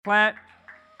Clap.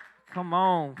 Come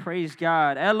on. Praise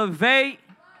God. Elevate.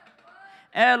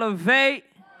 Elevate.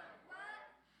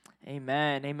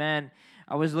 Amen. Amen.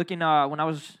 I was looking, when I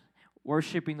was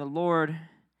worshiping the Lord,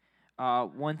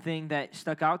 one thing that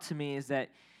stuck out to me is that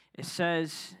it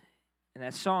says in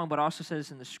that song, but also says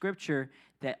in the scripture,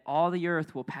 that all the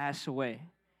earth will pass away.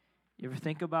 You ever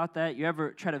think about that? You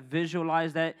ever try to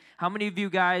visualize that? How many of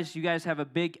you guys have a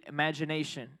big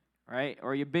imagination, right?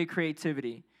 Or your big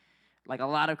creativity? Like a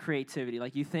lot of creativity.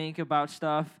 Like you think about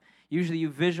stuff. Usually you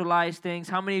visualize things.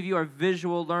 How many of you are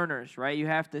visual learners, right? You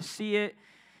have to see it.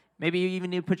 Maybe you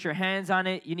even need to put your hands on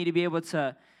it. You need to be able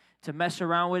to mess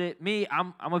around with it. Me,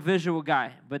 I'm a visual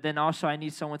guy, but then also I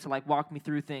need someone to like walk me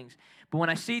through things. But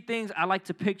when I see things, I like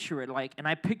to picture it, and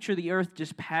I picture the earth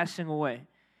just passing away,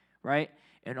 right?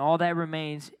 And all that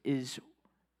remains is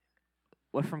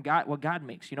what God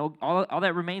makes. You know, all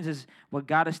that remains is what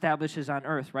God establishes on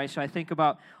earth, right? So I think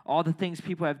about all the things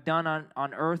people have done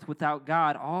on earth without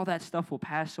God. All that stuff will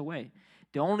pass away.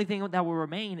 The only thing that will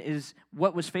remain is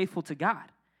what was faithful to God.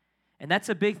 And that's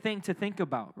a big thing to think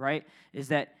about, right? Is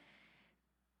that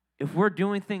if we're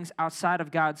doing things outside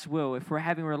of God's will, if we're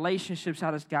having relationships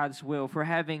out of God's will, if we're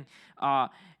having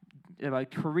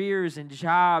careers and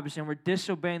jobs and we're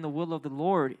disobeying the will of the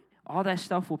Lord, all that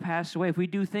stuff will pass away. If we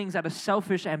do things out of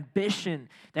selfish ambition,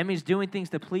 that means doing things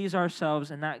to please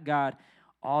ourselves and not God,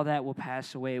 all that will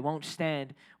pass away. It won't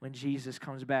stand when Jesus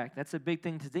comes back. That's a big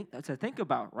thing to think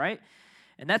about, right?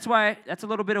 And that's a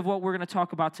little bit of what we're going to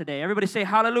talk about today. Everybody say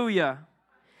hallelujah.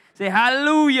 Say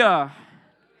hallelujah.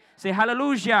 Say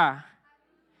hallelujah.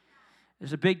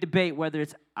 There's a big debate whether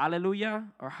it's alleluia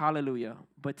or hallelujah.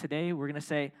 But today we're going to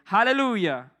say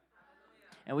hallelujah.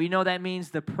 And we know that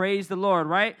means to praise the Lord,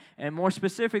 right? And more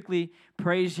specifically,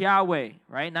 praise Yahweh,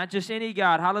 right? Not just any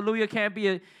God. Hallelujah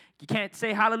you can't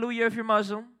say hallelujah if you're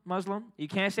Muslim. You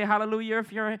can't say hallelujah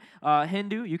if you're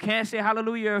Hindu. You can't say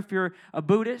hallelujah if you're a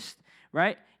Buddhist,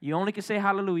 right? You only can say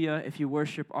hallelujah if you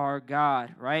worship our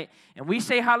God, right? And we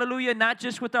say hallelujah not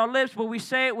just with our lips, but we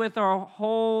say it with our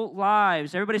whole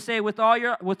lives. Everybody say with all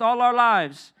our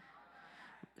lives.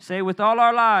 Say with all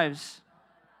our lives.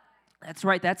 That's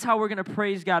right. That's how we're going to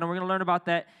praise God, and we're going to learn about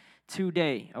that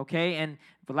today, okay? And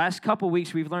the last couple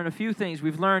weeks, we've learned a few things.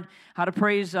 We've learned how to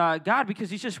praise God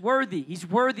because He's just worthy. He's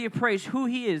worthy of praise. Who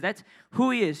He is, that's who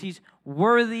He is. He's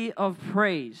worthy of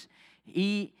praise.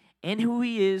 In who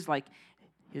He is, like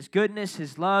His goodness,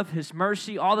 His love, His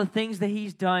mercy, all the things that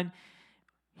He's done,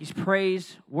 He's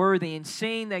praiseworthy. And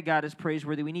seeing that God is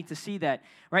praiseworthy, we need to see that,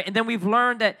 right? And then we've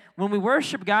learned that when we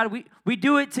worship God, we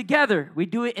do it together. We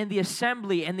do it in the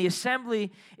assembly, and the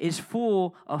assembly is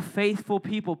full of faithful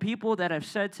people that have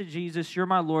said to Jesus, "You're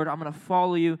my Lord. I'm going to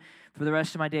follow you for the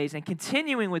rest of my days." And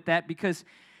continuing with that, because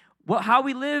how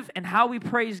we live and how we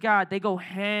praise God, they go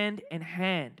hand in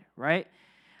hand, right?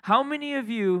 How many of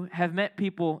you have met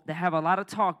people that have a lot of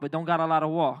talk but don't got a lot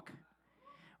of walk?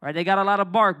 Right? They got a lot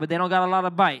of bark, but they don't got a lot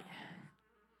of bite.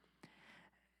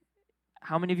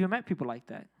 How many of you met people like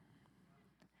that?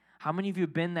 How many of you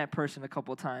have been that person a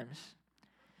couple times?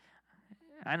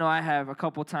 I know I have a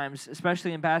couple times,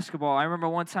 especially in basketball. I remember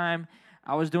one time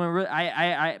I was doing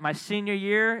my senior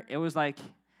year. It was like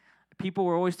people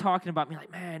were always talking about me,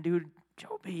 like, "Man, dude,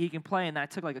 Joe B, he can play." And I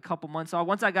took like a couple months off.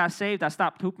 Once I got saved, I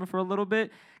stopped hooping for a little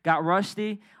bit, got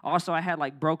rusty. Also, I had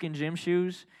like broken gym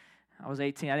shoes. I was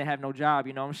 18. I didn't have no job,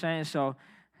 you know what I'm saying? So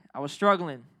I was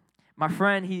struggling. My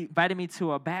friend, he invited me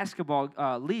to a basketball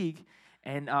league,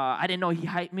 and I didn't know he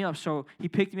hyped me up. So he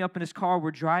picked me up in his car.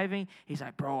 We're driving. He's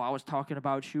like, "Bro, I was talking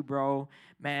about you, bro.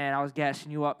 Man, I was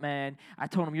gassing you up, man." I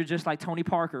told him, "You're just like Tony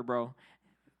Parker, bro."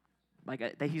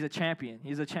 Like that he's a champion.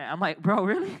 He's a champ. I'm like, "Bro,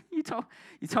 really? You told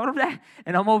him that?"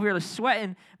 And I'm over here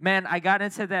sweating. Man, I got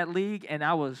into that league, and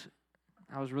I was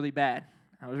really bad.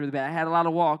 I had a lot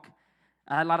of walk.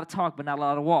 I had a lot of talk, but not a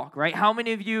lot of walk, right? How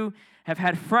many of you have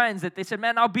had friends that they said,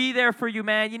 "Man, I'll be there for you,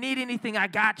 man. You need anything, I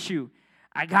got you.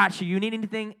 You need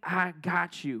anything, I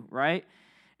got you," right?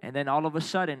 And then all of a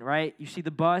sudden, right, you see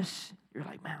the bus. You're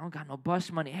like, "Man, I don't got no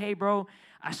bus money." "Hey, bro,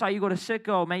 I saw you go to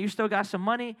Sitco. Man, you still got some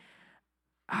money?"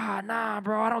 "Nah,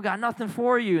 bro, I don't got nothing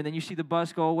for you." And then you see the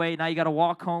bus go away. Now you got to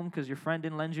walk home because your friend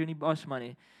didn't lend you any bus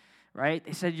money, right?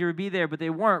 They said you would be there, but they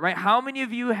weren't, right? How many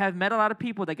of you have met a lot of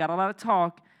people that got a lot of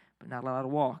talk, but not a lot of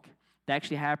walk? That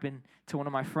actually happened to one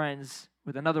of my friends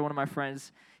with another one of my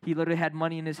friends. He literally had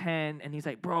money in his hand, and he's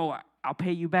like, "Bro, I'll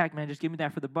pay you back, man. Just give me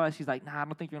that for the bus." He's like, "Nah, I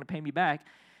don't think you're going to pay me back."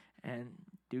 And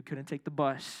dude couldn't take the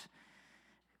bus.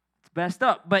 It's messed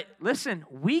up. But listen,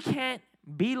 we can't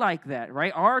be like that,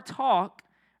 right? Our talk,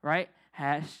 right,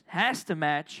 has to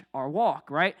match our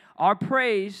walk, right? Our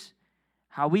praise,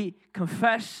 how we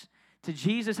confess to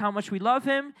Jesus how much we love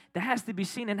him, that has to be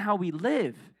seen in how we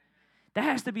live. That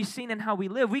has to be seen in how we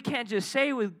live. We can't just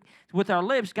say with our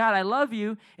lips, God, I love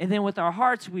you, and then with our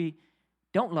hearts, we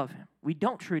don't love him. We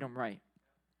don't treat him right.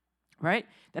 Right?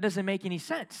 That doesn't make any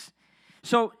sense.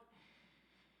 So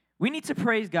we need to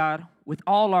praise God with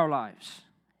all our lives,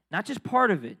 not just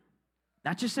part of it,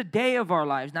 not just a day of our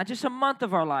lives, not just a month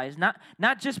of our lives, not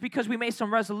just because we made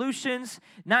some resolutions,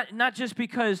 not just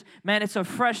because, man, it's a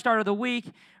fresh start of the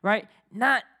week, right?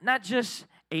 Not just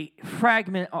a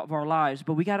fragment of our lives,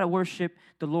 but we got to worship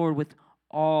the Lord with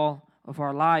all of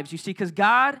our lives. You see, because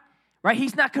God, right,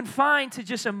 he's not confined to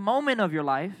just a moment of your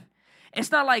life. It's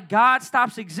not like God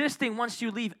stops existing once you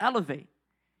leave Elevate.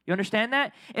 You understand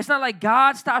that? It's not like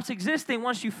God stops existing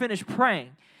once you finish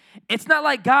praying. It's not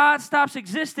like God stops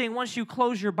existing once you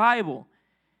close your Bible.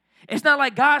 It's not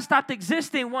like God stopped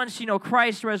existing once,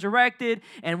 Christ resurrected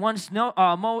and once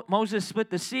Moses split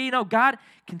the sea. No, God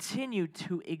continued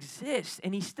to exist,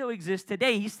 and he still exists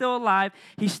today. He's still alive.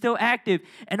 He's still active.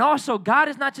 And also, God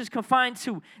is not just confined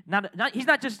to, he's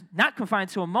not just not confined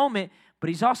to a moment, but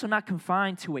he's also not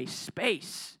confined to a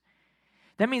space.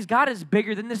 That means God is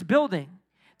bigger than this building.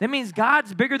 That means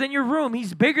God's bigger than your room.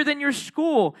 He's bigger than your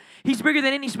school. He's bigger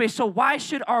than any space. So why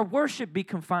should our worship be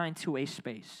confined to a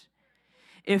space?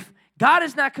 If God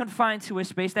is not confined to a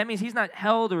space, that means he's not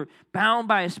held or bound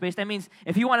by a space. That means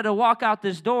if he wanted to walk out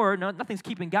this door, nothing's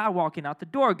keeping God walking out the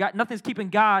door. Nothing's keeping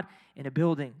God in a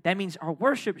building. That means our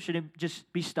worship shouldn't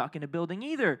just be stuck in a building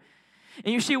either.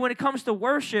 And you see, when it comes to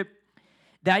worship,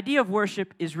 the idea of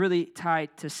worship is really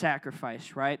tied to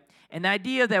sacrifice, right? And the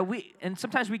idea that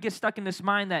sometimes we get stuck in this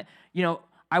mind that,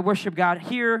 I worship God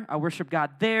here, I worship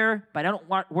God there, but I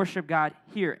don't worship God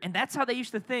here. And that's how they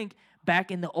used to think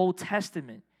back in the Old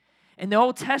Testament. In the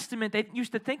Old Testament, they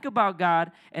used to think about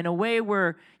God in a way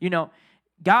where,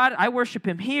 God, I worship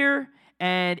him here,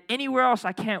 and anywhere else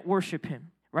I can't worship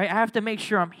him, right? I have to make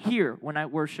sure I'm here when I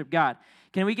worship God.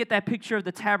 Can we get that picture of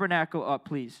the tabernacle up,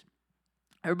 please?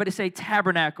 Everybody say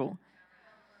tabernacle.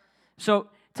 So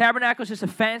tabernacle is just a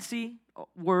fancy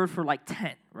word for like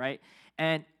tent, right?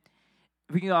 And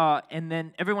we can, and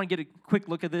then everyone get a quick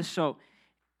look at this. So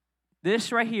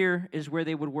this right here is where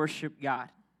they would worship God.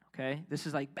 Okay, this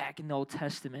is like back in the Old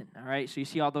Testament. All right, so you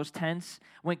see all those tents.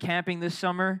 Went camping this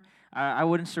summer. I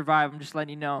wouldn't survive. I'm just letting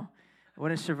you know. I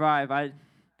wouldn't survive. I'd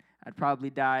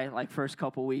probably die like first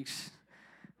couple weeks.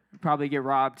 Probably get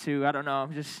robbed too. I don't know.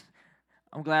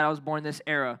 I'm glad I was born in this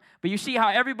era. But you see how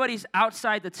everybody's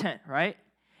outside the tent, right?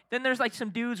 Then there's like some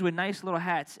dudes with nice little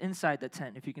hats inside the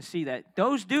tent, if you can see that.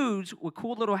 Those dudes with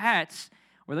cool little hats,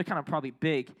 or they're kind of probably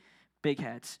big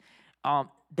hats,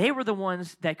 they were the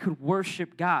ones that could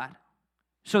worship God.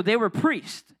 So they were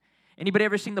priests. Anybody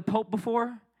ever seen the Pope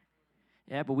before?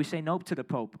 Yeah, but we say nope to the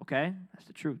Pope, okay? That's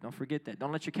the truth. Don't forget that.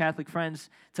 Don't let your Catholic friends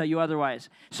tell you otherwise.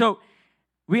 So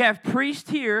we have priests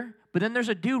here, but then there's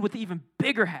a dude with an even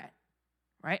bigger hat.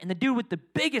 Right? And the dude with the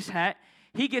biggest hat,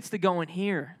 he gets to go in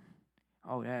here.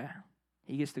 Oh, yeah.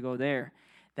 He gets to go there.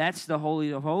 That's the Holy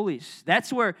of Holies.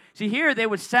 That's where, see here, they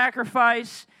would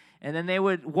sacrifice, and then they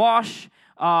would wash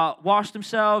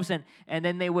themselves, and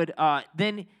then they would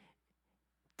then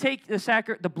take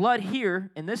the blood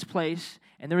here in this place,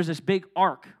 and there was this big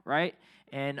ark, right?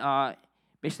 And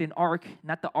basically an ark,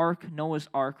 not the ark, Noah's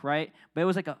ark, right? But it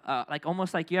was like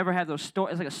almost like you ever have those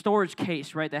it's like a storage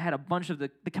case, right? That had a bunch of the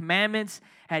commandments,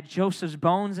 had Joseph's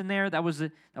bones in there. That was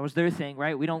their thing,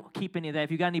 right? We don't keep any of that.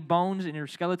 If you got any bones in your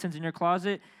skeletons in your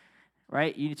closet,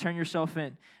 right? You turn yourself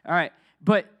in. All right.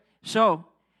 But so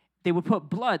they would put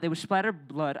blood, they would splatter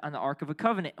blood on the Ark of the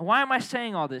Covenant. And why am I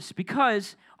saying all this?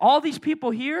 Because all these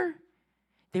people here,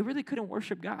 they really couldn't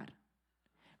worship God.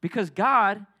 Because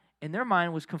God, in their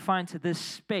mind, was confined to this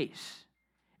space.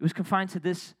 It was confined to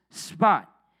this spot.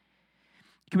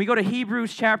 Can we go to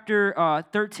Hebrews chapter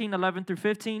 13, 11 through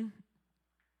 15?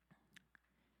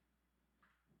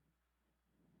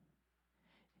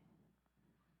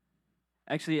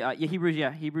 Actually,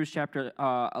 Hebrews chapter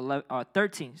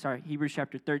 13. Sorry, Hebrews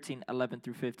chapter 13, 11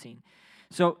 through 15.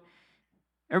 So,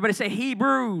 everybody say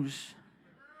Hebrews.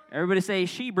 Everybody say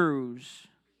Shebrews.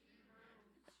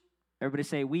 Everybody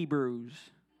say Webrews.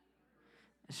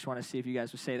 I just want to see if you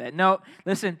guys would say that. No,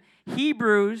 listen,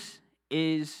 Hebrews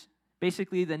is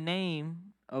basically the name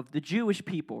of the Jewish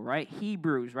people, right?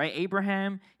 Hebrews, right?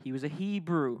 Abraham, he was a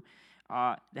Hebrew.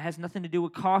 That has nothing to do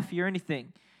with coffee or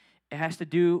anything. It has to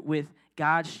do with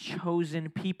God's chosen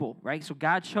people, right? So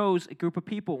God chose a group of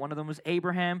people. One of them was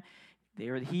Abraham. They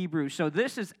are the Hebrews. So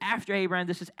this is after Abraham.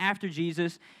 This is after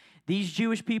Jesus. These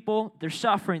Jewish people, they're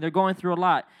suffering. They're going through a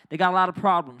lot. They got a lot of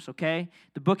problems, okay?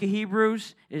 The book of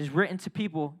Hebrews is written to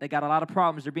people that got a lot of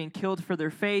problems. They're being killed for their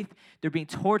faith. They're being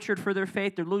tortured for their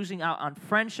faith. They're losing out on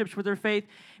friendships with their faith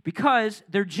because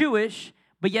they're Jewish,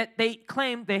 but yet they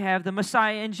claim they have the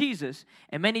Messiah in Jesus.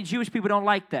 And many Jewish people don't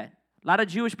like that. A lot of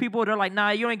Jewish people, they're like, nah,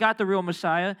 you ain't got the real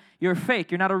Messiah. You're fake.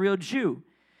 You're not a real Jew.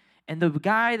 And the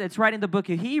guy that's writing the book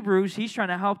of Hebrews, he's trying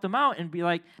to help them out and be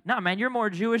like, nah, man, you're more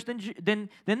Jewish than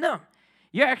them.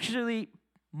 You're actually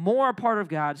more a part of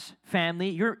God's family.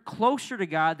 You're closer to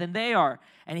God than they are.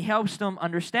 And he helps them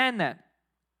understand that.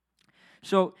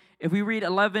 So if we read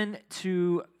 11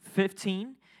 to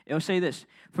 15, it'll say this.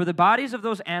 For the bodies of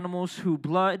those animals whose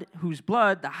blood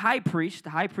the high priest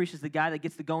is the guy that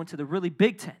gets to go into the really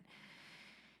big tent,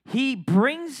 he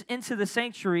brings into the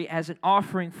sanctuary as an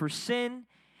offering for sin,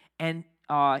 and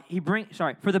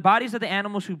for the bodies of the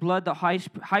animals whose blood the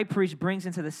high priest brings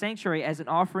into the sanctuary as an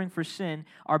offering for sin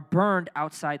are burned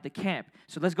outside the camp.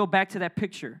 So let's go back to that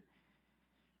picture.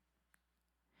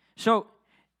 So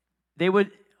they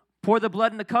would pour the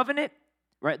blood in the covenant,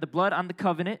 right? The blood on the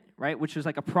covenant, right? Which was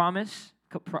like a promise.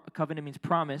 Covenant means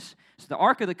promise. So the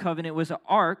Ark of the Covenant was an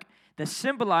ark that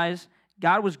symbolized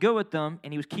God was good with them,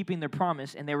 and he was keeping their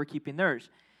promise, and they were keeping theirs.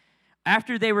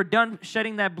 After they were done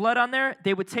shedding that blood on there,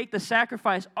 they would take the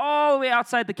sacrifice all the way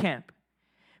outside the camp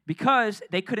because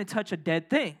they couldn't touch a dead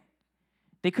thing.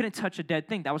 They couldn't touch a dead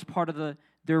thing. That was part of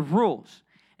their rules.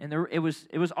 And it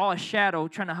was all a shadow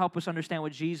trying to help us understand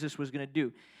what Jesus was going to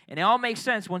do. And it all makes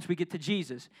sense once we get to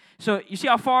Jesus. So you see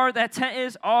how far that tent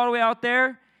is all the way out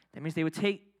there? That means they would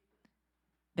take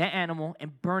that animal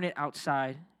and burn it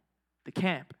outside the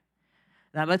camp.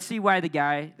 Now, let's see why the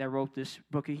guy that wrote this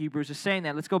book of Hebrews is saying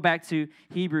that. Let's go back to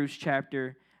Hebrews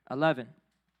chapter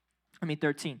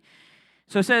 13.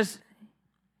 So it says,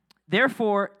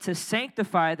 therefore, to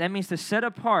sanctify, that means to set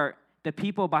apart the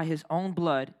people by his own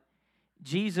blood,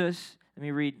 Jesus, let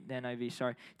me read the NIV,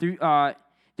 sorry.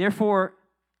 Therefore,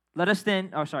 let us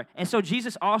then, and so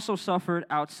Jesus also suffered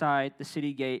outside the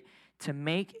city gate to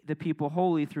make the people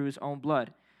holy through his own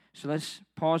blood. So let's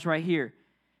pause right here.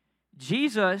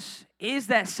 Jesus is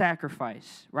that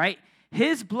sacrifice, right?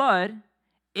 His blood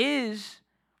is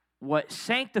what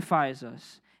sanctifies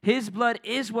us. His blood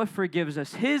is what forgives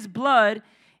us. His blood,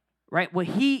 right, what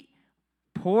he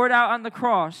poured out on the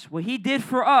cross, what he did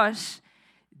for us,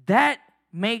 that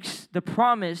makes the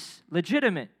promise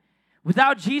legitimate.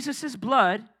 Without Jesus'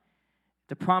 blood,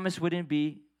 the promise wouldn't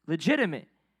be legitimate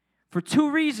for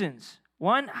two reasons.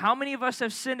 One, how many of us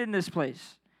have sinned in this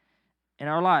place in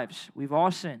our lives? We've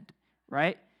all sinned.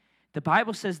 Right? The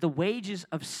Bible says the wages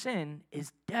of sin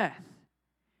is death,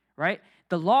 right?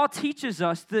 The law teaches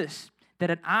us this,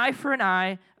 that an eye for an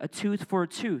eye, a tooth for a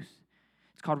tooth.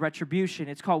 It's called retribution.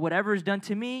 It's called whatever is done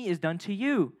to me is done to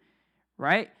you,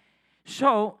 right?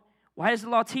 So why is the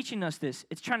law teaching us this?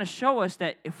 It's trying to show us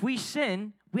that if we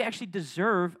sin, we actually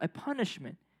deserve a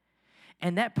punishment.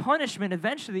 And that punishment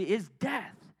eventually is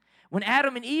death. When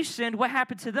Adam and Eve sinned, what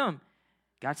happened to them?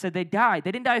 God said they died.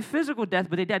 They didn't die a physical death,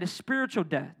 but they died a spiritual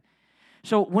death.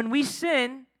 So when we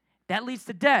sin, that leads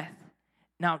to death.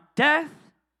 Now, death,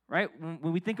 right,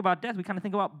 when we think about death, we kind of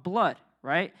think about blood,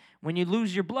 right? When you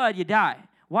lose your blood, you die.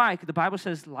 Why? Because the Bible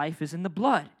says life is in the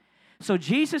blood. So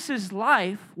Jesus'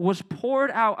 life was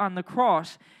poured out on the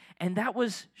cross, and that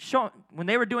was shown. When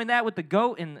they were doing that with the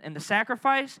goat and the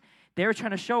sacrifice, they were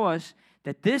trying to show us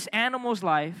that this animal's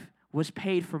life was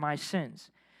paid for my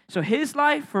sins. So his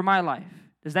life for my life.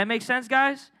 Does that make sense,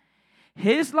 guys?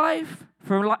 His life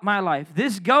for my life.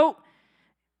 This goat,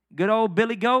 good old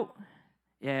Billy Goat,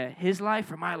 yeah, his life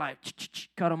for my life.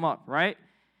 Cut him up, right?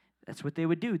 That's what they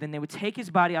would do. Then they would take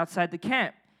his body outside the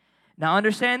camp. Now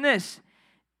understand this.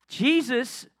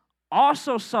 Jesus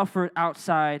also suffered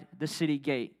outside the city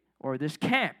gate or this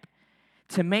camp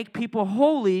to make people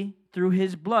holy through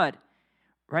his blood,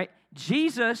 right?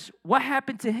 Jesus, what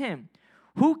happened to him?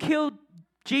 Who killed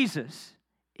Jesus?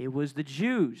 It was the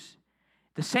Jews.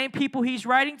 The same people he's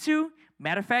writing to,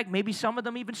 matter of fact, maybe some of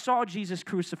them even saw Jesus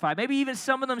crucified. Maybe even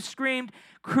some of them screamed,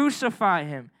 crucify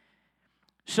him.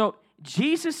 So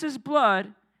Jesus'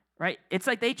 blood, right, it's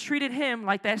like they treated him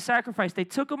like that sacrifice. They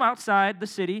took him outside the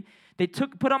city. They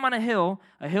put him on a hill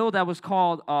that was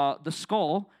called the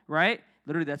Skull, right?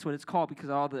 Literally, that's what it's called because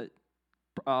of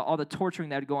all the torturing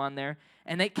that would go on there.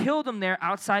 And they killed him there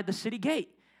outside the city gate.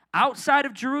 Outside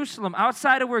of Jerusalem,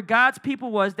 outside of where God's people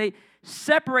was, they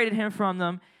separated him from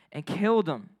them and killed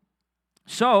him.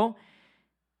 So,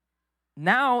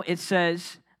 now it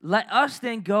says, let us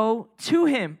then go to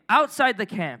him outside the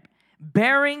camp,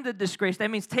 bearing the disgrace. That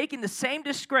means taking the same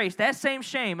disgrace, that same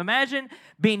shame. Imagine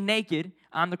being naked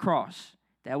on the cross.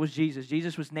 That was Jesus.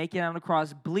 Jesus was naked on the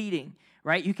cross, bleeding,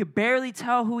 right? You could barely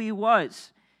tell who he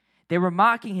was. They were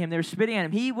mocking him. They were spitting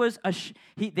at him.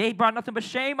 They brought nothing but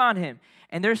shame on him.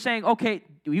 And they're saying, okay,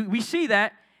 we see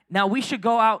that. Now we should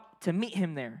go out to meet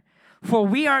him there. For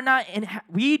we do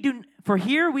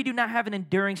not have an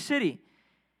enduring city.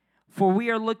 For we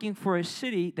are looking for a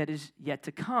city that is yet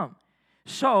to come.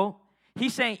 So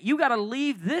he's saying, you got to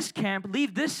leave this camp,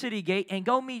 leave this city gate, and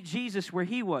go meet Jesus where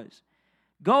he was.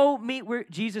 Go meet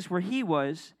Jesus where he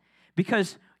was,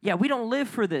 because, we don't live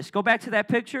for this. Go back to that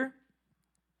picture.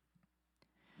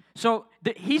 So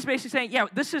he's basically saying,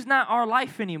 this is not our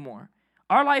life anymore.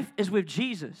 Our life is with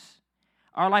Jesus.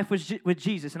 Our life was with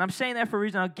Jesus. And I'm saying that for a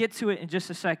reason. I'll get to it in just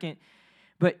a second.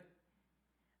 But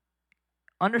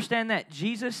understand that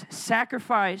Jesus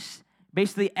sacrificed,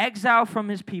 basically exiled from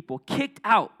his people, kicked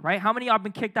out, right? How many of y'all have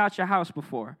been kicked out your house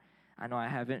before? I know I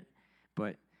haven't,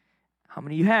 but how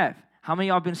many of you have? How many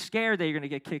of y'all have been scared that you're going to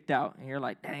get kicked out? And you're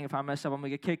like, dang, if I mess up, I'm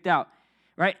going to get kicked out,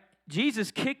 right?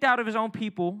 Jesus kicked out of his own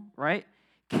people, right?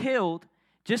 Killed,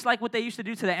 just like what they used to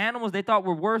do to the animals they thought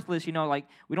were worthless, like,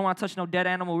 we don't want to touch no dead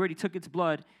animal, we already took its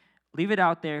blood, leave it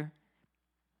out there.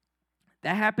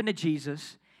 That happened to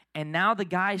Jesus, and now the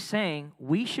guy's saying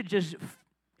we should just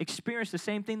experience the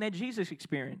same thing that Jesus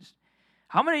experienced.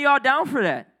 How many of y'all down for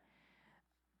that?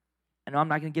 I know I'm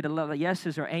not going to get a lot of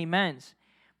yeses or amens,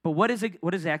 but what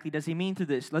exactly does he mean through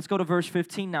this? Let's go to verse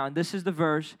 15 now, and this is the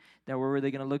verse that we're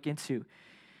really going to look into.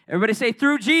 Everybody say,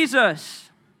 through Jesus.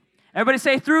 Everybody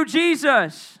say, through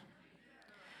Jesus.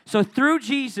 So through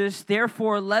Jesus,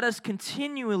 therefore, let us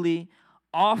continually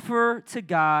offer to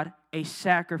God a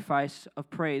sacrifice of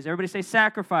praise. Everybody say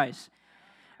sacrifice.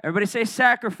 Everybody say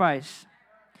sacrifice.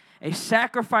 A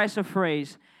sacrifice of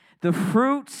praise. The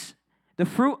fruit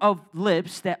of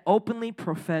lips that openly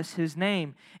profess his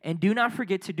name. And do not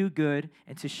forget to do good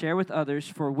and to share with others,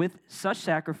 for with such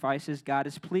sacrifices God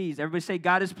is pleased. Everybody say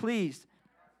God is pleased.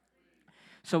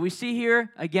 So we see here,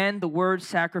 again, the word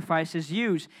sacrifice is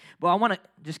used. But I want to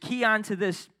just key on to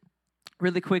this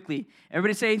really quickly.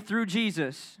 Everybody say, through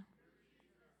Jesus.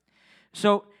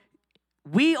 So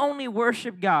we only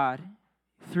worship God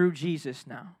through Jesus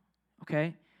now,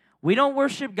 okay? We don't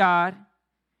worship God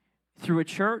through a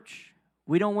church.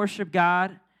 We don't worship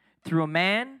God through a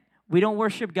man. We don't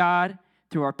worship God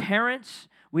through our parents.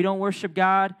 We don't worship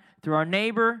God through our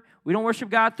neighbor. We don't worship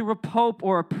God through a pope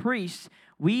or a priest.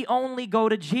 We only go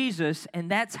to Jesus,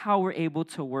 and that's how we're able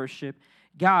to worship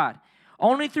God.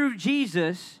 Only through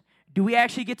Jesus do we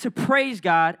actually get to praise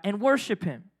God and worship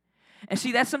him. And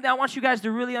see, that's something I want you guys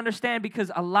to really understand,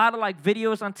 because a lot of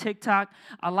videos on TikTok,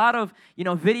 a lot of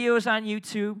videos on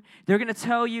YouTube, they're going to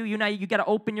tell you, you got to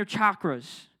open your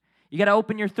chakras. You got to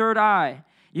open your third eye.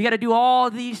 You got to do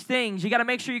all these things. You got to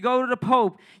make sure you go to the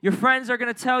Pope. Your friends are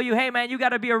going to tell you, hey, man, you got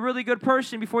to be a really good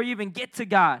person before you even get to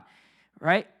God,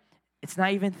 right? It's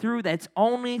not even through that. It's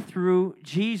only through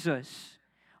Jesus.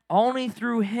 Only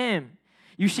through him.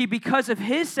 You see, because of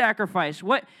his sacrifice,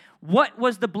 what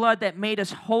was the blood that made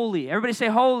us holy? Everybody say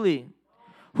holy.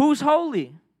 Who's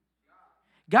holy?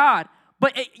 God.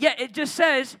 But it just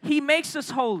says he makes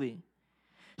us holy.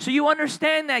 So you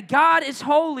understand that God is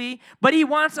holy, but he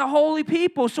wants a holy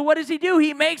people. So what does he do?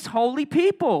 He makes holy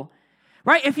people,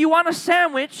 right? If you want a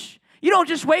sandwich, you don't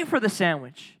just wait for the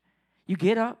sandwich. You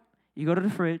get up, you go to the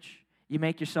fridge, you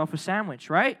make yourself a sandwich,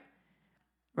 right?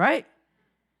 Right?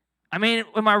 I mean,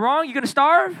 am I wrong? You're going to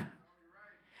starve?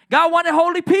 God wanted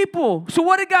holy people. So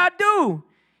what did God do?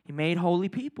 He made holy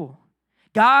people.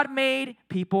 God made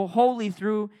people holy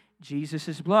through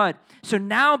Jesus' blood. So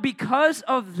now because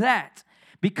of that,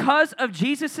 because of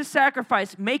Jesus'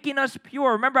 sacrifice, making us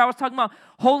pure. Remember, I was talking about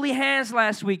holy hands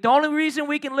last week. The only reason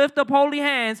we can lift up holy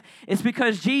hands is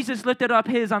because Jesus lifted up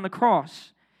his on the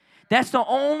cross. That's the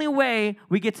only way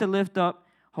we get to lift up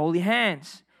holy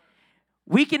hands.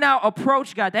 We can now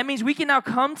approach God. That means we can now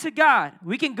come to God.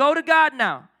 We can go to God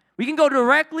now. We can go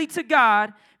directly to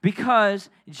God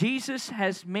because Jesus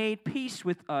has made peace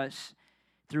with us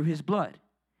through his blood.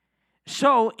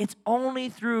 So it's only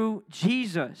through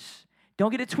Jesus. Don't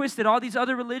get it twisted. All these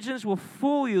other religions will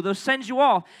fool you. They'll send you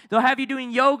off. They'll have you doing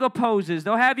yoga poses.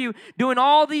 They'll have you doing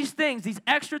all these things, these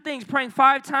extra things, praying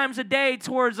 5 times a day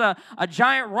towards a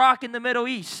giant rock in the Middle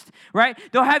East, right?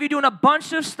 They'll have you doing a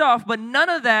bunch of stuff, but none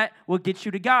of that will get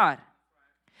you to God.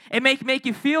 It may make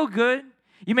you feel good.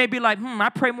 You may be like, I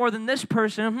pray more than this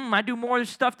person. I do more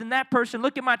stuff than that person.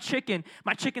 Look at my chicken.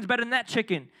 My chicken's better than that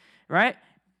chicken, right?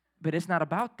 But it's not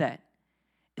about that.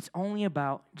 It's only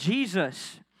about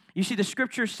Jesus. You see, the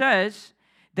scripture says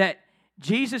that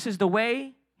Jesus is the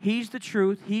way, he's the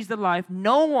truth, he's the life.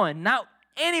 No one, not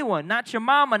anyone, not your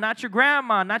mama, not your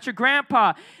grandma, not your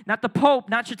grandpa, not the Pope,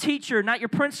 not your teacher, not your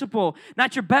principal,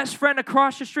 not your best friend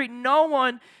across the street. No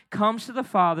one comes to the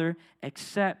Father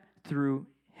except through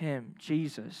him,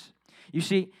 Jesus. You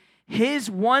see,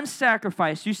 his one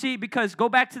sacrifice, you see, because go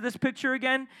back to this picture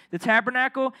again, the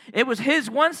tabernacle, it was his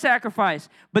one sacrifice,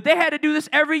 but they had to do this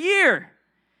every year.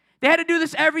 They had to do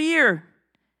this every year.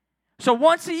 So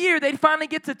once a year, they'd finally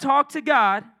get to talk to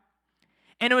God,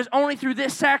 and it was only through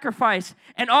this sacrifice.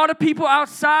 And all the people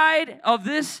outside of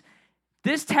this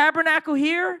tabernacle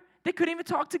here, they couldn't even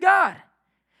talk to God.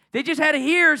 They just had to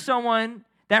hear someone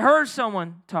that heard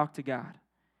someone talk to God.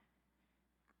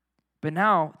 But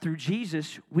now, through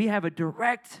Jesus, we have a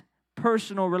direct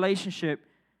personal relationship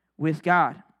with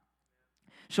God.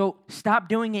 So stop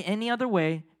doing it any other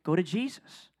way. Go to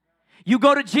Jesus. You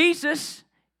go to Jesus,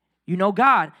 you know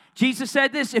God. Jesus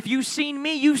said this, if you've seen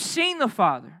me, you've seen the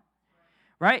Father.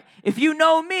 Right? If you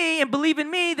know me and believe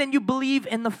in me, then you believe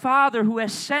in the Father who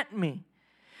has sent me.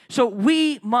 So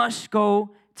we must go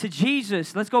to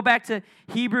Jesus. Let's go back to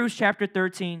Hebrews chapter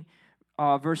 13,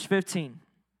 verse 15.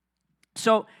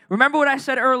 So remember what I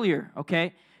said earlier,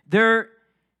 okay? There's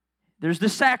the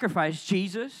sacrifice,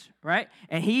 Jesus, right?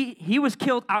 And he was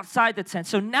killed outside the tent.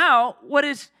 So now, what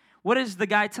is the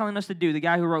guy telling us to do, the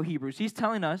guy who wrote Hebrews? He's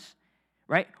telling us,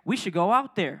 right, we should go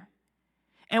out there.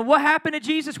 And what happened to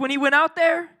Jesus when he went out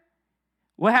there?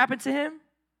 What happened to him?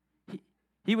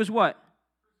 He was what?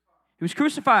 He was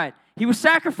crucified. He was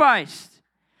sacrificed.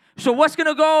 So what's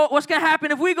going to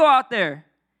happen if we go out there?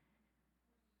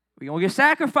 We're going to get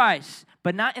sacrificed,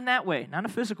 but not in that way, not in a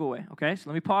physical way, okay? So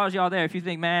let me pause y'all there. If you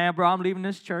think, man, bro, I'm leaving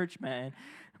this church, man.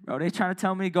 Bro, they trying to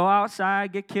tell me to go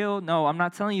outside, get killed. No, I'm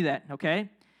not telling you that, okay?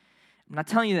 I'm not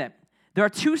telling you that. There are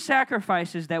two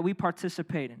sacrifices that we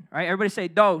participate in, right? Everybody say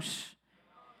dos.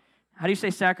 How do you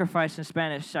say sacrifice in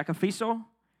Spanish? Sacrificio?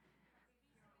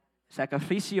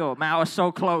 Sacrificio. Man, I was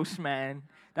so close, man.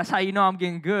 That's how you know I'm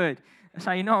getting good. That's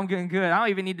how you know I'm getting good. I don't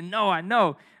even need to know. I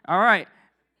know. All right.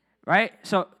 Right?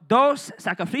 So, dos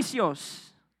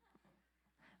sacrificios.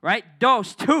 Right?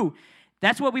 Dos, two.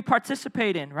 That's what we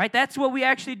participate in, right? That's what we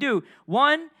actually do.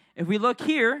 One, if we look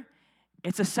here,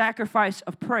 it's a sacrifice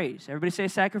of praise. Everybody say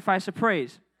sacrifice of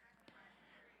praise.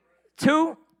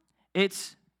 Two,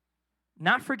 it's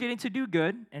not forgetting to do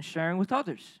good and sharing with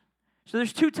others. So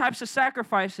there's two types of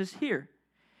sacrifices here.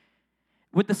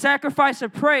 With the sacrifice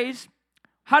of praise,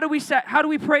 how do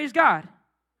we praise God?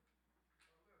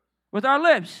 With our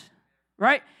lips,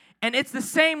 right? And it's the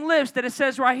same lips that it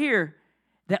says right here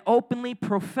that openly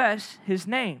profess his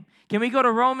name. Can we go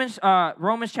to Romans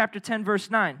chapter 10,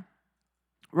 verse 9?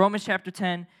 Romans chapter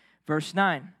 10, verse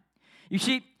 9. You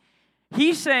see,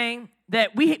 he's saying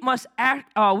that we must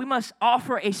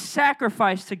offer a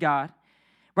sacrifice to God,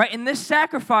 right? And this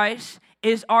sacrifice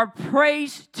is our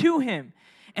praise to him.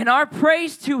 And our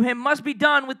praise to him must be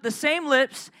done with the same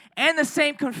lips and the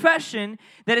same confession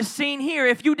that is seen here.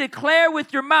 If you declare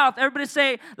with your mouth, everybody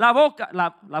say la boca,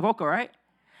 right?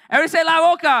 Everybody say la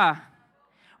boca,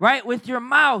 right? With your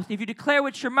mouth, if you declare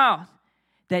with your mouth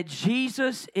that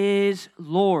Jesus is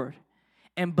Lord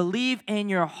and believe in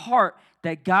your heart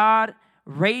that God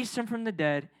raised him from the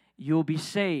dead, you'll be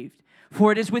saved.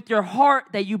 For it is with your heart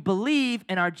that you believe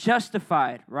and are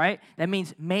justified, right? That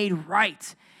means made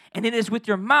right. And it is with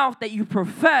your mouth that you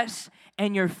profess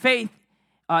and your faith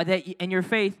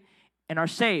and are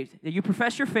saved. That you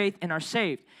profess your faith and are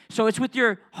saved. So it's with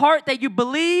your heart that you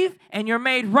believe and you're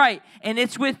made right. And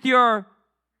it's with your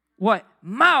what?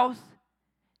 Mouth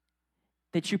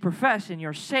that you profess and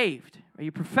you're saved. Or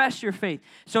you profess your faith.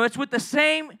 So it's with the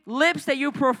same lips that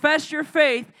you profess your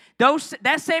faith.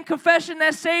 That same confession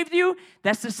that saved you,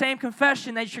 that's the same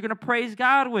confession that you're going to praise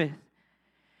God with.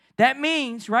 That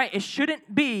means, right, it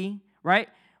shouldn't be, right,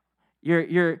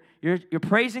 you're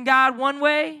praising God one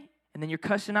way, and then you're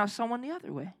cussing out someone the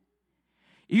other way.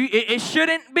 It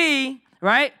shouldn't be,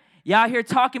 right, you out here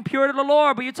talking pure to the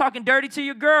Lord, but you're talking dirty to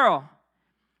your girl,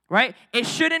 right? It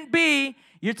shouldn't be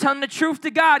you're telling the truth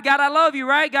to God. God, I love you,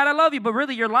 right? God, I love you, but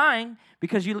really you're lying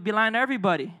because you'll be lying to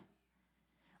everybody,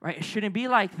 right? It shouldn't be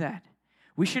like that.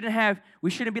 We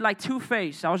shouldn't be like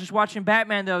Two-Face. I was just watching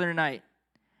Batman the other night.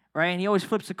 Right? And he always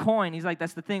flips a coin. He's like,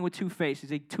 that's the thing with Two-Face. He's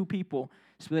like two people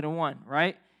split in one,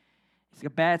 right? It's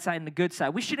like a bad side and a good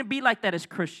side. We shouldn't be like that as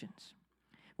Christians.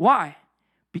 Why?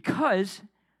 Because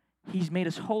he's made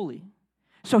us holy.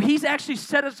 So he's actually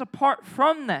set us apart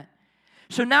from that.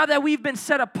 So now that we've been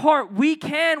set apart, we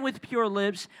can, with pure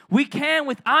lips, we can,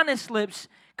 with honest lips,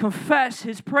 confess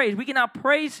his praise. We can now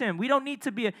praise him. We don't need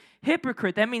to be a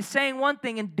hypocrite. That means saying one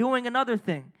thing and doing another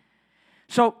thing.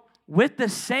 So with the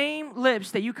same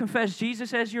lips that you confess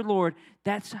Jesus as your Lord,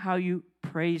 that's how you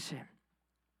praise him.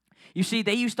 You see,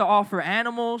 they used to offer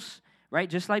animals, right,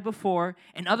 just like before,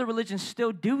 and other religions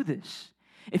still do this.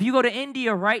 If you go to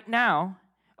India right now,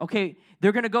 okay,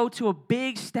 they're going to go to a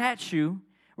big statue,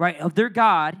 right, of their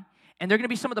God, and they're going to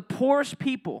be some of the poorest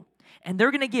people, and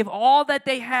they're going to give all that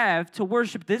they have to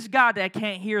worship this God that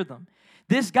can't hear them,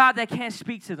 this God that can't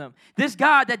speak to them, this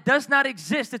God that does not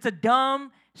exist. It's a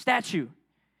dumb statue.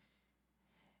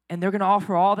 And they're going to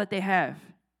offer all that they have.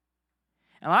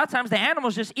 And a lot of times the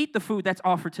animals just eat the food that's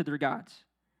offered to their gods.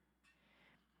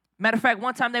 Matter of fact,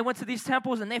 one time they went to these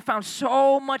temples and they found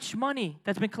so much money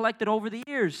that's been collected over the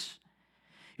years.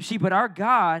 You see, but our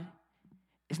God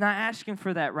is not asking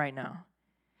for that right now.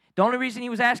 The only reason he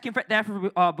was asking for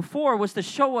that before was to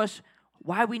show us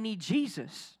why we need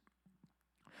Jesus.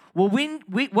 Well,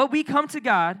 what we come to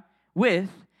God with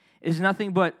is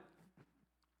nothing but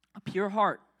a pure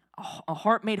heart. A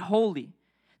heart made holy.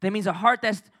 That means a heart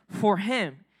that's for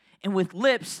him and with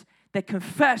lips that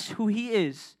confess who he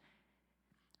is.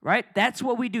 Right? That's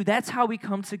what we do. That's how we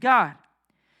come to God.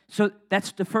 So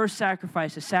that's the first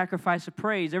sacrifice, a sacrifice of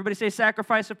praise. Everybody say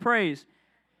sacrifice of praise.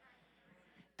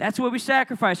 That's what we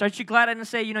sacrifice. Aren't you glad I didn't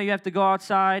say, you have to go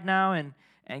outside now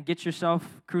and get yourself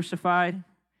crucified?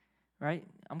 Right?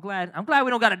 I'm glad we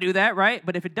don't got to do that, right?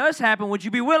 But if it does happen, would you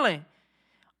be willing?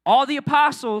 All the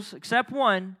apostles, except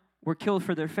one, were killed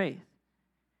for their faith.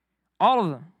 All of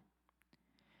them.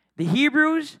 The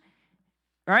Hebrews,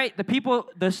 right, the people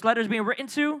this letter's being written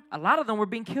to, a lot of them were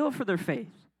being killed for their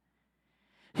faith.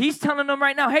 He's telling them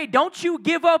right now, hey, don't you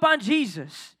give up on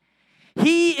Jesus.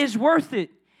 He is worth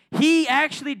it. He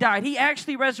actually died. He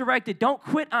actually resurrected. Don't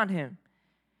quit on him.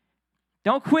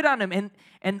 Don't quit on him.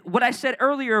 And what I said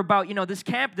earlier about, this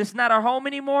camp, this is not our home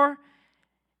anymore,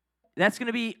 that's going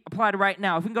to be applied right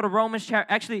now. If we can go to Romans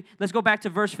chapter, actually, let's go back to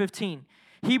verse 15.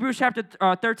 Hebrews chapter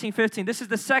 13, 15. This is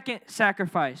the second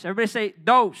sacrifice. Everybody say,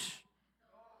 dos.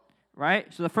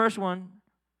 Right? So the first one,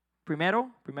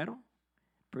 primero.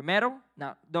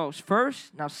 Now, dos.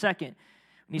 First, now second.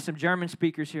 We need some German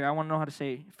speakers here. I want to know how to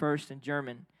say first in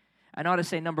German. I know how to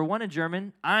say number one in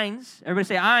German. Eins. Everybody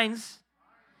say eins.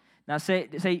 Now say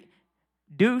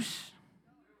dus.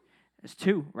 That's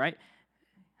two, right?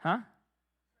 Huh?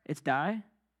 It's die?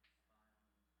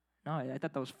 No, I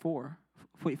thought that was four.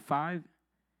 Wait, five?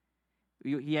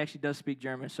 He actually does speak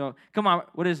German. So, come on,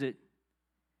 what is it?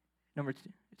 Number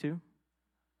two?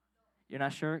 You're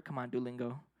not sure? Come on,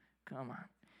 Duolingo. Come on.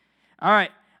 All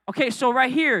right. Okay, so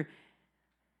right here.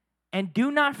 And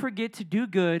do not forget to do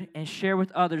good and share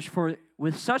with others, for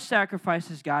with such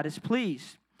sacrifices God is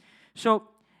pleased. So,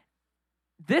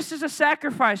 this is a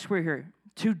sacrifice we're here.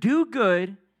 To do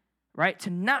good, right?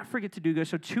 To not forget to do good.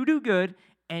 So to do good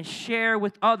and share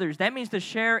with others. That means to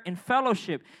share in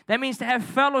fellowship. That means to have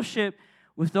fellowship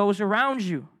with those around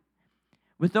you.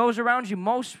 With those around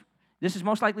you. This is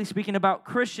most likely speaking about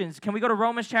Christians. Can we go to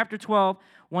Romans chapter 12,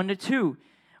 1-2?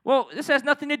 Well, this has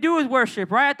nothing to do with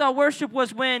worship, right? I thought worship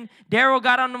was when Daryl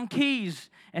got on them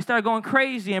keys and started going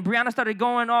crazy, and Brianna started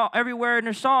going everywhere in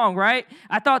her song, right?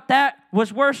 I thought that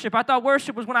was worship. I thought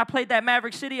worship was when I played that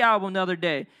Maverick City album the other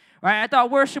day, right? I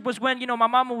thought worship was when, my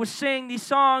mama would sing these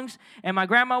songs, and my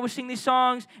grandma would sing these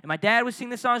songs, and my dad would sing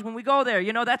these songs when we go there.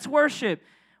 That's worship.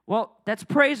 Well, that's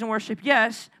praise and worship,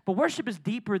 yes, but worship is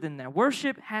deeper than that.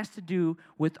 Worship has to do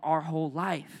with our whole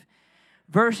life.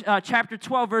 Chapter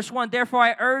 12, verse 1, therefore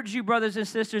I urge you, brothers and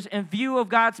sisters, in view of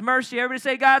God's mercy. Everybody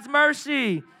say God's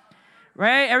mercy.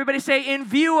 Right? Everybody say in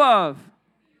view of.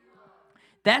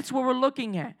 That's what we're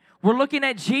looking at. We're looking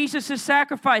at Jesus'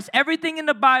 sacrifice. Everything in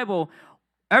the Bible,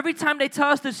 every time they tell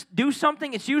us to do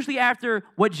something, it's usually after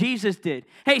what Jesus did.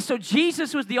 Hey, so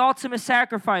Jesus was the ultimate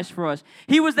sacrifice for us.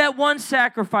 He was that one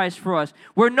sacrifice for us.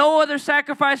 Where no other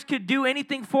sacrifice could do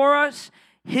anything for us,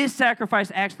 his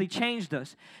sacrifice actually changed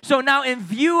us. So now in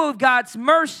view of God's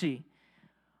mercy,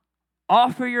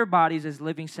 offer your bodies as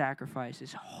living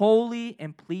sacrifices, holy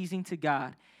and pleasing to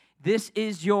God. This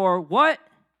is your what?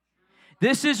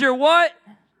 This is your what?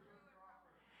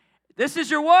 This is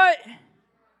your what?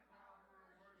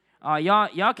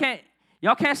 Y'all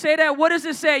can't say that. What does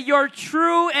it say? Your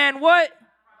true and what?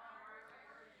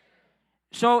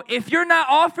 So if you're not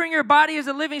offering your body as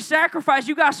a living sacrifice,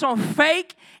 you got some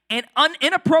fake and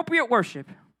inappropriate worship.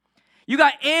 You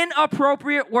got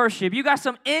inappropriate worship. You got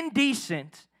some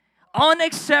indecent,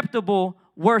 unacceptable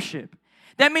worship.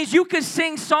 That means you could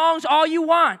sing songs all you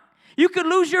want. You could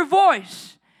lose your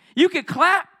voice. You could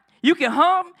clap. You could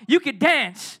hum. You could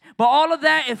dance. But all of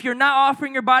that, if you're not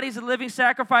offering your body as a living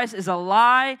sacrifice, is a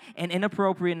lie and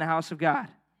inappropriate in the house of God.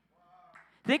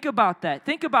 Think about that.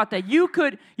 Think about that. You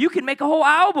could make a whole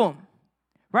album,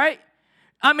 right?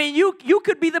 I mean, you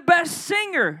could be the best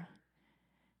singer.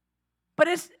 But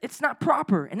it's not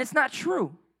proper and it's not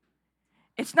true.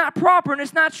 It's not proper and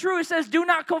it's not true. It says, do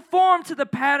not conform to the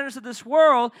patterns of this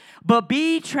world, but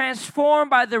be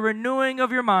transformed by the renewing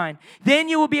of your mind. Then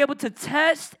you will be able to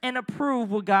test and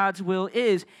approve what God's will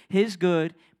is, His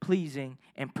good, pleasing,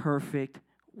 and perfect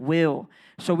will.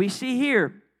 So we see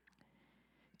here,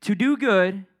 to do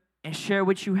good and share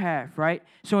what you have, right?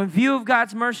 So in view of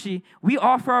God's mercy, we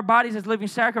offer our bodies as living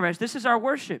sacrifice. This is our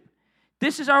worship.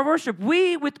 This is our worship.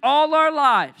 We, with all our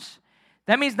lives,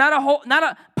 that means not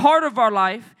a part of our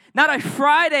life, not a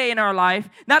Friday in our life,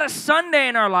 not a Sunday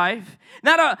in our life,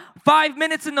 not a 5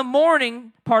 minutes in the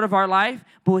morning part of our life,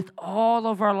 but with all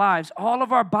of our lives, all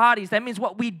of our bodies. That means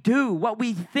what we do, what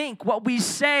we think, what we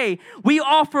say. We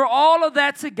offer all of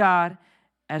that to God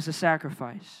as a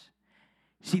sacrifice.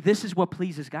 See, this is what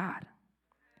pleases God.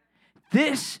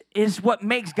 This is what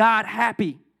makes God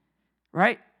happy,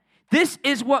 right? This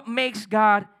is what makes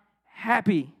God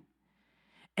happy.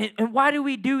 And why do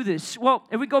we do this? Well,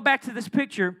 if we go back to this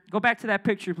picture, go back to that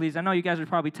picture, please. I know you guys are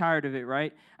probably tired of it,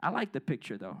 right? I like the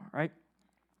picture, though, right?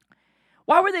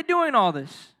 Why were they doing all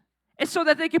this? It's so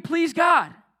that they could please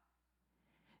God.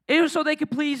 It was so they could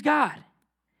please God.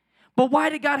 But why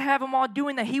did God have them all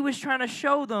doing that? He was trying to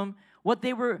show them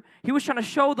he was trying to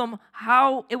show them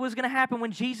how it was going to happen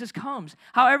when Jesus comes,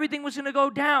 how everything was going to go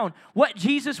down, what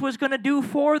Jesus was going to do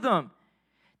for them.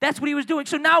 That's what he was doing.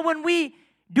 So now when we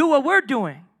do what we're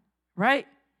doing, right?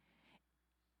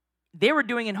 They were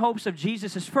doing in hopes of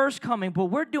Jesus' first coming, but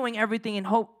we're doing everything in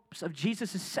hopes of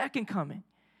Jesus' second coming.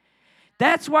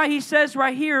 That's why he says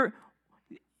right here,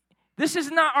 this is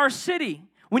not our city.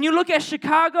 When you look at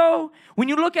Chicago, when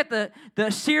you look at the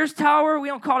Sears Tower, we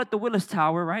don't call it the Willis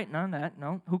Tower, right? None of that,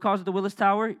 no. Who calls it the Willis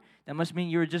Tower? That must mean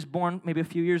you were just born maybe a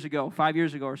few years ago, 5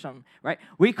 years ago or something, right?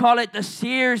 We call it the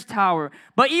Sears Tower.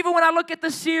 But even when I look at the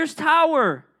Sears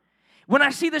Tower, when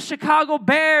I see the Chicago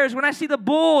Bears, when I see the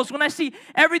Bulls, when I see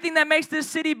everything that makes this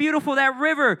city beautiful, that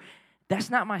river, that's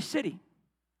not my city.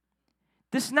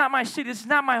 This is not my city. This is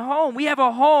not my home. We have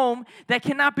a home that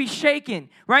cannot be shaken,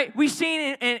 right? We've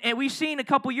seen a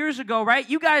couple years ago, right?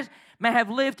 You guys may have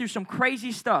lived through some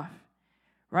crazy stuff,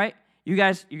 right? You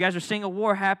guys are seeing a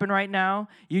war happen right now.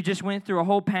 You just went through a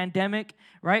whole pandemic,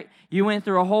 right? You went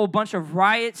through a whole bunch of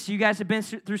riots. You guys have been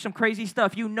through some crazy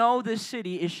stuff. You know this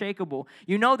city is shakeable.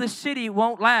 You know this city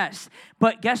won't last.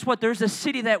 But guess what? There's a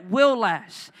city that will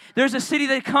last. There's a city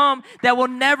that will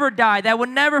never die, that will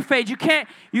never fade. You can't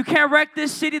wreck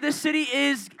this city. This city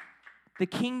is the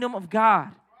kingdom of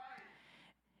God.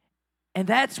 And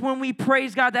that's when we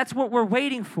praise God. That's what we're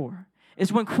waiting for,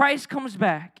 is when Christ comes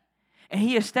back and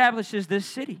he establishes this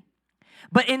city.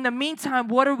 But in the meantime,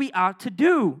 what are we out to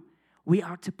do? We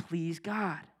ought to please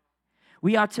God.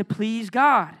 We ought to please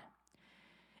God.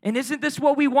 And isn't this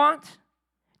what we want?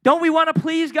 Don't we want to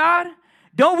please God?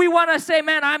 Don't we want to say,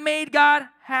 man, I made God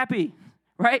happy,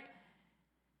 right?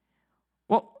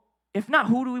 Well, if not,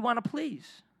 who do we want to please?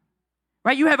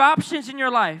 Right? You have options in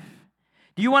your life.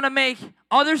 Do you want to make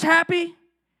others happy?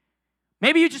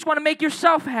 Maybe you just want to make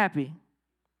yourself happy.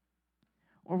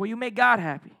 Or will you make God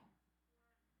happy?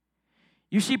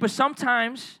 You see, but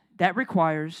sometimes that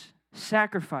requires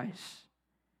sacrifice.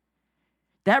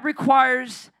 That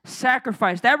requires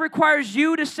sacrifice. That requires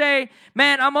you to say,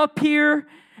 man, I'm up here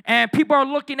and people are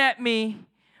looking at me,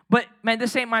 but man,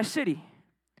 this ain't my city,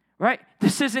 right?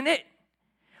 This isn't it.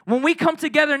 When we come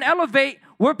together and elevate,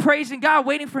 we're praising God,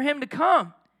 waiting for him to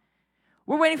come.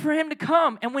 We're waiting for him to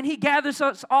come. And when he gathers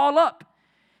us all up,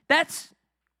 that's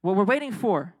what we're waiting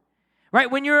for. Right,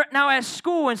 when you're now at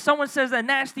school and someone says a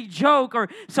nasty joke, or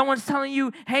someone's telling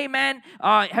you, hey, man,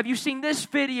 have you seen this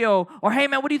video? Or, hey,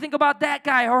 man, what do you think about that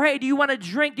guy? Or, hey, do you want to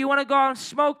drink? Do you want to go out and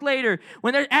smoke later?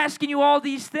 When they're asking you all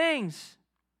these things,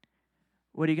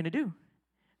 what are you going to do?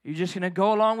 Are you just going to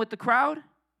go along with the crowd?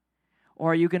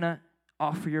 Or are you going to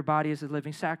offer your body as a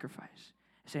living sacrifice?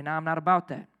 Say, no, I'm not about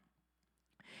that.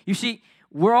 You see,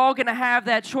 we're all going to have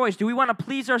that choice. Do we want to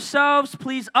please ourselves,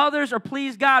 please others, or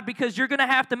please God? Because you're going to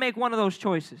have to make one of those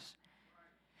choices.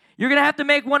 You're going to have to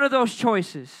make one of those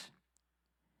choices.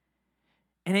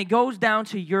 And it goes down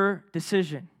to your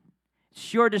decision.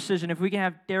 It's your decision. If we can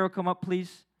have Daryl come up,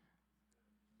 please.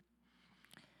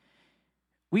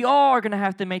 We all are going to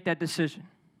have to make that decision.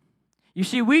 You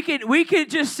see, we could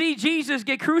just see Jesus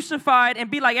get crucified and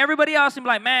be like everybody else and be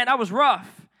like, man, that was rough.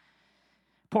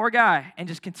 Poor guy, and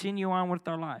just continue on with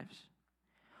our lives.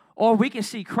 Or we can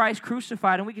see Christ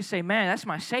crucified and we can say, man, that's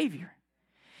my Savior.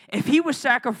 If he was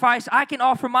sacrificed, I can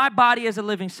offer my body as a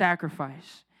living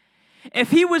sacrifice.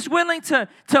 If he was willing to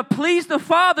please the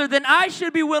Father, then I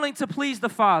should be willing to please the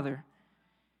Father.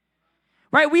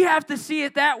 Right? We have to see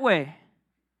it that way.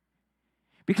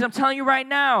 Because I'm telling you right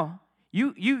now,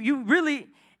 you really,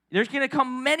 there's going to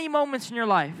come many moments in your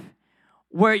life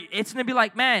where it's going to be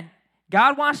like, man,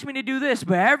 God wants me to do this,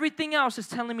 but everything else is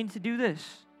telling me to do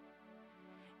this.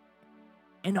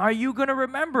 And are you going to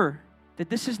remember that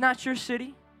this is not your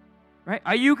city? Right?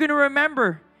 Are you going to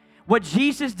remember what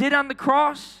Jesus did on the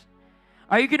cross?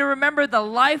 Are you going to remember the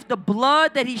life, the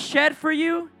blood that he shed for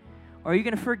you? Or are you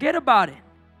going to forget about it?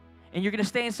 And you're going to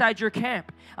stay inside your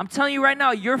camp. I'm telling you right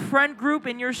now, your friend group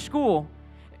in your school,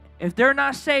 if they're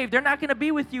not saved, they're not going to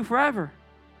be with you forever.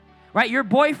 Right? Your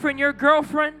boyfriend, your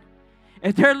girlfriend,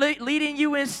 if they're leading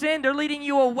you in sin, they're leading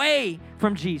you away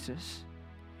from Jesus.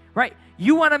 Right?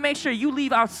 You want to make sure you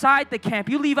leave outside the camp.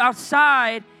 You leave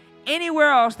outside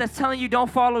anywhere else that's telling you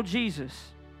don't follow Jesus.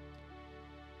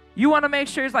 You want to make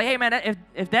sure it's like, hey, man,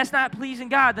 if that's not pleasing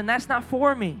God, then that's not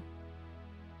for me.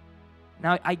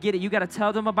 Now, I get it. You got to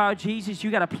tell them about Jesus.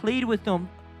 You got to plead with them.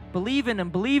 Believe in him,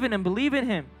 believe in him, believe in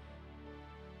him.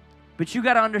 But you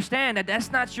got to understand that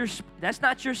that's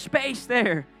not your space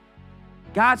there.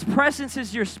 God's presence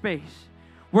is your space.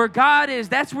 Where God is,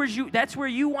 that's where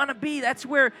you want to be. That's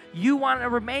where you want to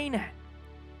remain at.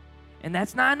 And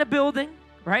that's not in a building,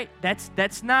 right?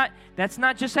 That's not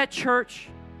just at church,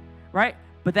 right?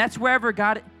 But that's wherever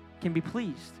God can be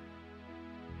pleased.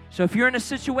 So if you're in a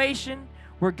situation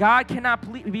where God cannot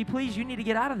be pleased, you need to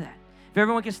get out of that. If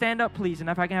everyone can stand up, please, and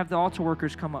if I can have the altar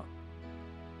workers come up.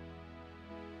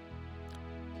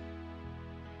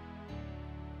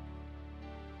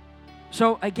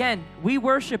 So again, we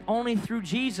worship only through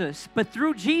Jesus. But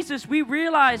through Jesus, we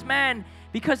realize, man,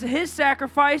 because of his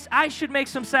sacrifice, I should make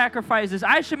some sacrifices.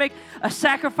 I should make a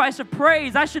sacrifice of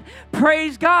praise. I should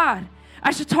praise God.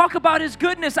 I should talk about his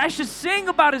goodness. I should sing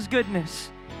about his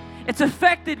goodness. It's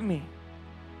affected me.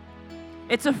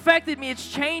 It's affected me. It's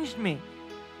changed me.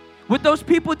 What those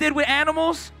people did with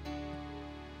animals,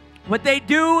 what they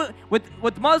do,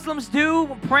 what Muslims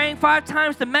do, praying 5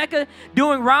 times to Mecca,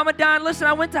 doing Ramadan. Listen,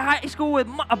 I went to high school with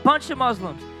a bunch of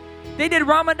Muslims. They did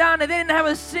Ramadan and they didn't have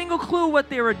a single clue what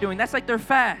they were doing. That's like their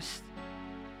fast.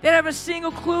 They didn't have a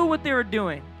single clue what they were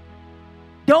doing.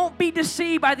 Don't be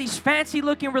deceived by these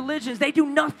fancy-looking religions. They do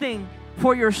nothing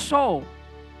for your soul,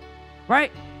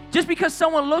 right? Just because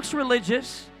someone looks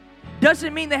religious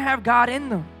doesn't mean they have God in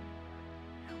them.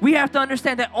 We have to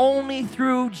understand that only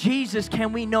through Jesus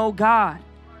can we know God.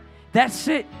 That's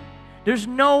it. There's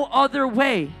no other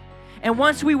way. And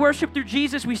once we worship through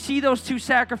Jesus, we see those 2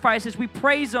 sacrifices. We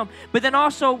praise him. But then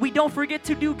also, we don't forget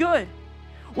to do good.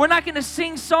 We're not going to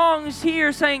sing songs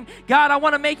here saying, God, I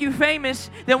want to make you famous.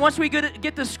 Then once we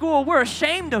get to school, we're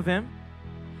ashamed of him.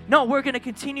 No, we're going to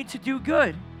continue to do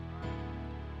good.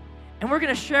 And we're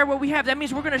going to share what we have. That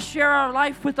means we're going to share our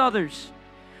life with others.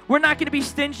 We're not going to be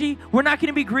stingy. We're not going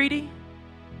to be greedy.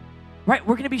 Right?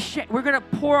 We're going to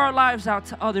pour our lives out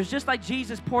to others, just like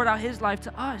Jesus poured out his life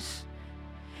to us.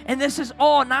 And this is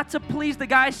all not to please the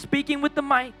guy speaking with the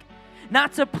mic,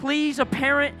 not to please a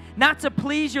parent, not to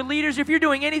please your leaders. If you're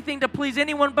doing anything to please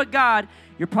anyone but God,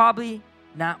 you're probably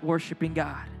not worshiping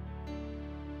God.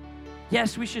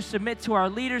 Yes, we should submit to our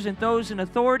leaders and those in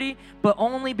authority, but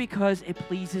only because it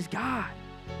pleases God.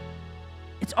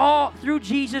 It's all through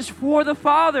Jesus for the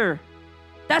Father.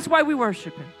 That's why we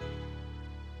worship him.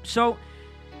 So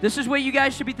this is what you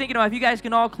guys should be thinking about. If you guys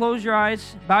can all close your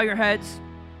eyes, bow your heads.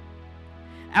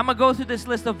 I'm going to go through this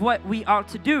list of what we ought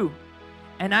to do.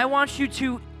 And I want you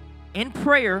to, in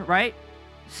prayer, right,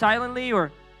 silently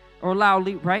or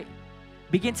loudly, right,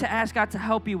 begin to ask God to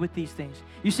help you with these things.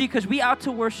 You see, because we ought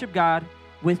to worship God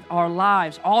with our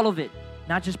lives, all of it,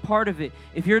 not just part of it.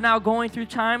 If you're now going through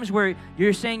times where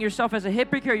you're seeing yourself as a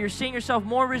hypocrite, you're seeing yourself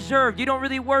more reserved, you don't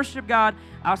really worship God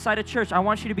outside of church, I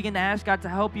want you to begin to ask God to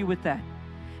help you with that.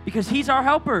 Because he's our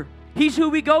helper. He's who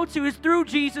we go to. It's through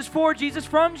Jesus, for Jesus,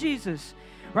 from Jesus.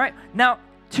 Right? Now,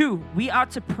 2, we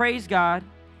ought to praise God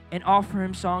and offer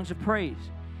him songs of praise.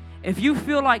 If you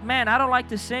feel like, man, I don't like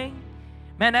to sing,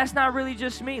 man, that's not really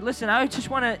just me. Listen, I just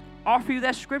want to offer you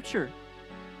that scripture.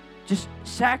 Just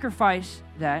sacrifice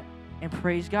that and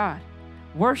praise God.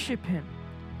 Worship him.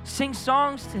 Sing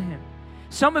songs to him.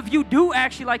 Some of you do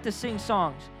actually like to sing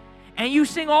songs. And you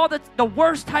sing all the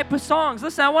worst type of songs.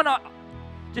 Listen, I want to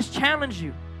just challenge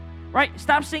you. Right?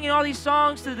 Stop singing all these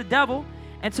songs to the devil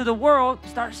and to the world.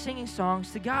 Start singing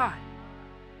songs to God.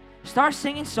 Start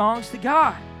singing songs to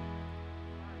God.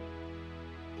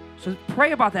 So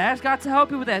pray about that. Ask God to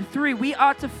help you with that. 3, we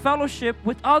ought to fellowship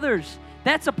with others.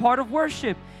 That's a part of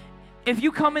worship. If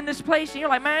you come in this place and you're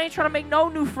like, man, I ain't trying to make no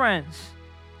new friends.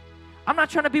 I'm not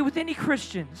trying to be with any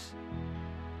Christians,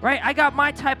 right? I got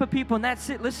my type of people, and that's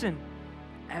it. Listen,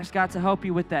 ask God to help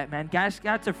you with that, man. Ask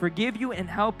God to forgive you and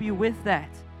help you with that,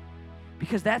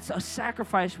 because that's a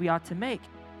sacrifice we ought to make.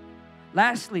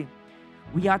 Lastly,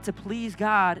 we ought to please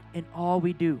God in all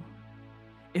we do.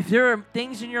 If there are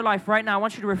things in your life right now, I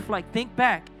want you to reflect. Think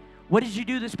back. What did you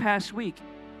do this past week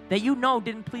that you know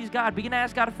didn't please God? Begin to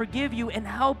ask God to forgive you and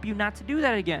help you not to do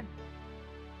that again.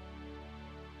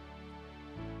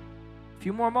 A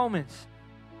few more moments.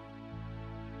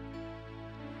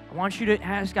 I want you to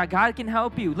ask God. God can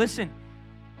help you. Listen,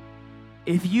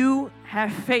 if you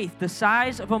have faith the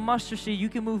size of a mustard seed, you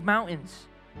can move mountains.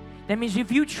 That means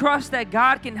if you trust that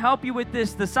God can help you with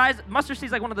this, the size, mustard seed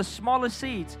is like one of the smallest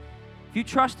seeds. If you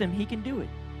trust Him, He can do it.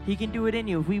 He can do it in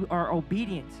you if we are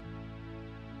obedient.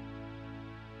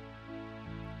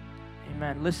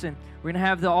 Amen. Listen, we're going to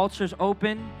have the altars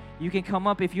open. You can come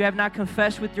up. If you have not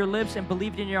confessed with your lips and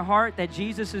believed in your heart that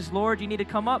Jesus is Lord, you need to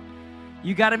come up.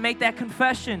 You got to make that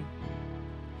confession.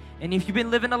 And if you've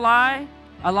been living a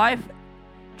life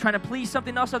trying to please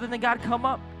something else other than God, come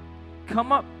up.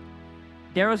 Come up.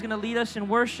 Daryl's going to lead us in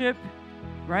worship,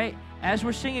 right? As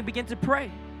we're singing, begin to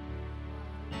pray.